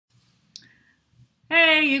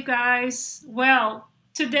Hey you guys! Well,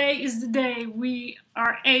 today is the day we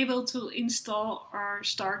are able to install our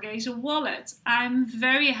Stargazer Wallet. I'm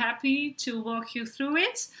very happy to walk you through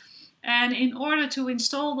it. And in order to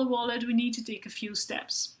install the wallet, we need to take a few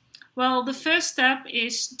steps. Well, the first step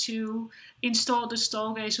is to install the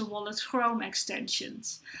Stargazer Wallet Chrome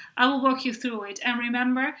extensions. I will walk you through it. And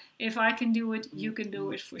remember, if I can do it, you can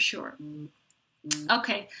do it for sure.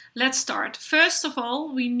 Okay, let's start. First of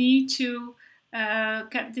all, we need to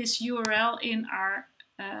get this URL in our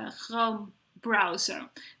Chrome browser.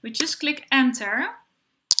 We just click enter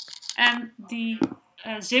and the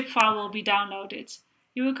zip file will be downloaded.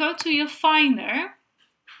 You will go to your Finder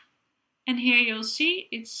and here you'll see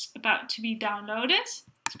it's about to be downloaded.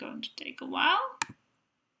 It's going to take a while.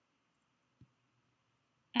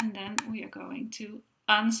 And then we are going to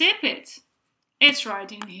unzip it. It's right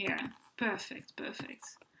in here. Perfect, perfect.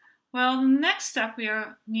 Well, the next step we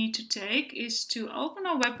need to take is to open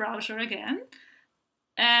our web browser again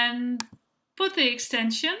and put the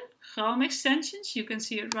extension, Chrome extensions, you can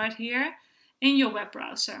see it right here, in your web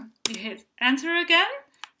browser. You hit enter again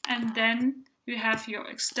and then you have your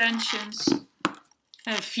extensions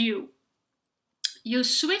view. You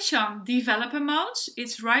switch on developer modes.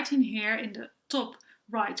 It's right in here in the top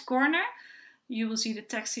right corner. You will see the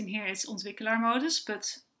text in here is ontwikkelaarmodus,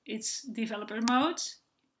 but it's developer mode.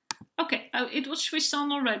 Okay, it was switched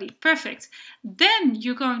on already. Perfect. Then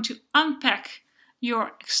you're going to unpack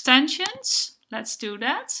your extensions. Let's do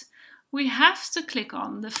that. We have to click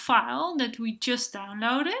on the file that we just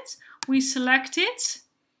downloaded. We select it.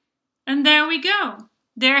 And there we go.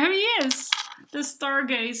 There he is. The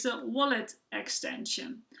Stargazer Wallet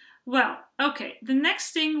extension. Well, okay. The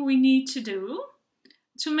next thing we need to do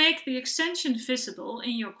to make the extension visible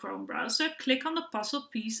in your Chrome browser, click on the puzzle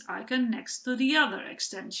piece icon next to the other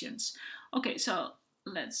extensions. Okay, so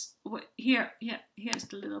let's here's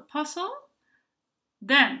the little puzzle.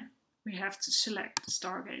 Then we have to select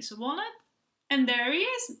Stargazer Wallet, and there he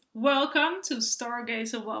is. Welcome to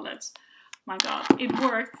Stargazer Wallet. My God, it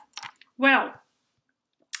worked. Well,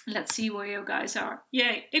 let's see where you guys are.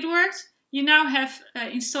 Yay, it worked. You now have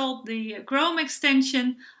installed the Chrome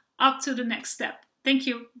extension. Up to the next step. Thank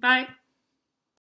you. Bye.